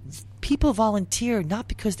 People volunteer not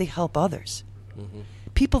because they help others.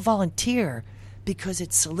 People volunteer because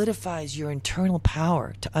it solidifies your internal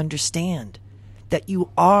power to understand that you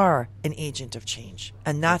are an agent of change.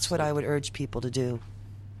 And that's what I would urge people to do.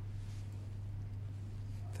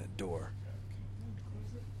 That door.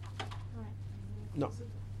 No.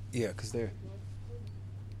 Yeah, because they're...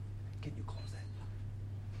 Can you close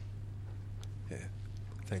that? Yeah.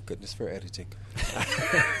 Thank goodness for editing.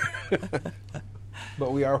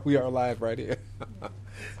 But we are live right here.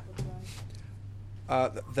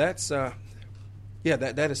 That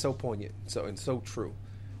is so poignant, and so true.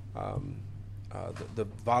 The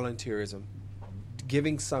volunteerism,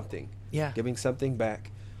 giving something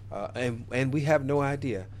back, and we have no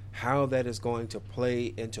idea how that is going to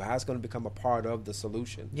play into, how it's going to become a part of the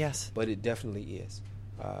solution. Yes, but it definitely is,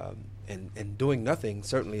 and doing nothing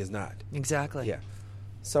certainly is not. Exactly. Yeah.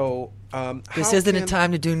 So this isn't a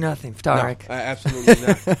time to do nothing, Tariq. No, absolutely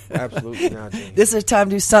not. Absolutely not, Jane. This is a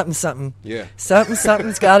time to do something. Yeah.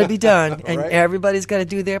 Something's got to be done, and right. Everybody's got to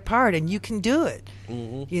do their part, and you can do it.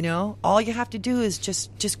 Mm-hmm. You know, all you have to do is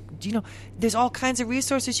just there's all kinds of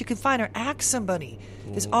resources you can find, or ask somebody.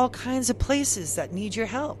 Mm-hmm. There's all kinds of places that need your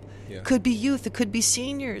help. Yeah. Could be youth, it could be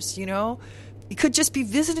seniors. You know, it could just be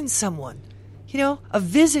visiting someone. You know, a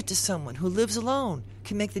visit to someone who lives alone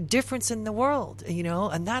can make the difference in the world, you know,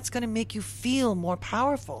 and that's going to make you feel more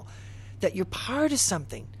powerful, that you're part of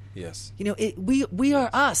something. Yes. You know, we are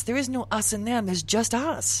us. There is no us and them. There's just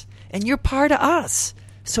us. and you're part of us.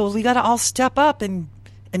 So we got to all step up and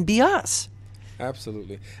be us.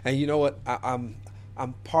 Absolutely. And you know what? I'm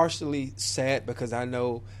partially sad because I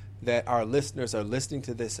know that our listeners are listening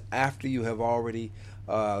to this after you have already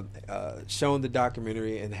shown the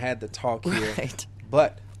documentary and had the talk here. Right.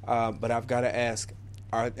 But I've got to ask,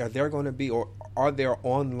 are there going to be, or are there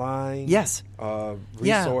online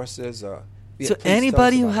resources? So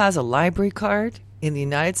anybody who has a library card in the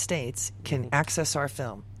United States can access our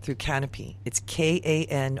film through Kanopy. It's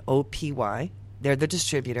Kanopy. They're the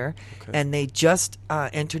distributor, and they just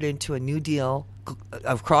entered into a new deal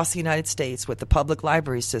across the United States with the public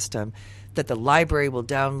library system that the library will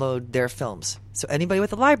download their films. So anybody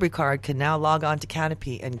with a library card can now log on to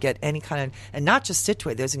Kanopy and get any kind of, and not just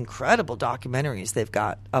Scituate, there's incredible documentaries they've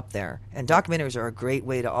got up there. And documentaries are a great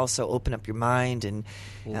way to also open up your mind and,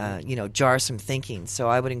 jar some thinking. So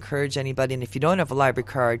I would encourage anybody, and if you don't have a library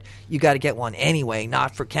card, you got to get one anyway,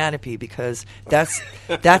 not for Kanopy, because that's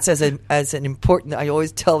as an important, I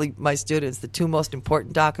always tell my students, the two most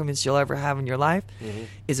important documents you'll ever have in your life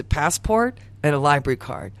is a passport and a library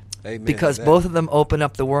card. Amen. Because both of them open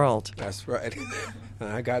up the world. That's right.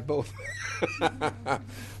 I got both.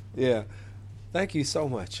 Yeah. Thank you so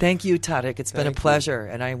much. Thank you, Tarek. It's been a pleasure.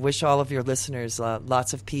 And I wish all of your listeners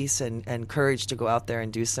lots of peace and courage to go out there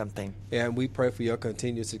and do something. Yeah, and we pray for your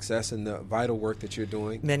continued success in the vital work that you're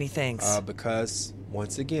doing. Many thanks. Because,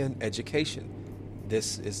 once again, education.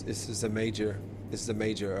 This is a major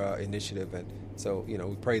initiative. And so,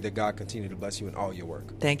 we pray that God continue to bless you in all your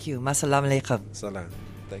work. Thank you. Masalam alaikum. Salam.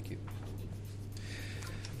 Thank you.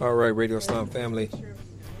 All right, Radio Islam family.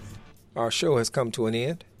 Our show has come to an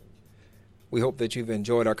end. We hope that you've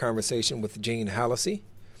enjoyed our conversation with Jean Hallacy.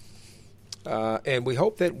 And we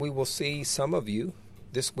hope that we will see some of you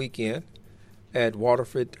this weekend at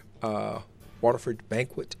Waterford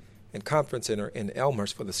Banquet and Conference Center in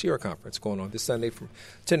Elmhurst for the Sierra Conference going on this Sunday from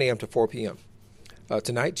 10 a.m. to 4 p.m.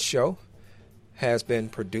 Tonight's show has been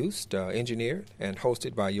produced, engineered, and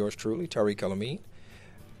hosted by yours truly, Tariq El-Amin.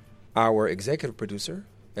 Our executive producer,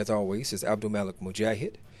 as always, is Abdul Malik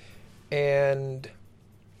Mujahid. And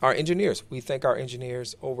our engineers, we thank our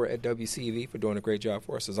engineers over at WCEV for doing a great job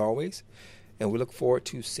for us, as always. And we look forward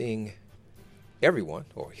to seeing everyone,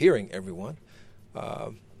 or hearing everyone,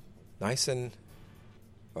 nice and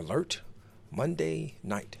alert Monday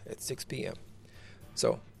night at 6 p.m.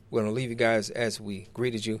 So we're going to leave you guys as we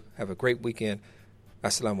greeted you. Have a great weekend.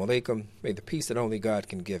 Assalamu alaikum. May the peace that only God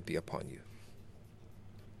can give be upon you.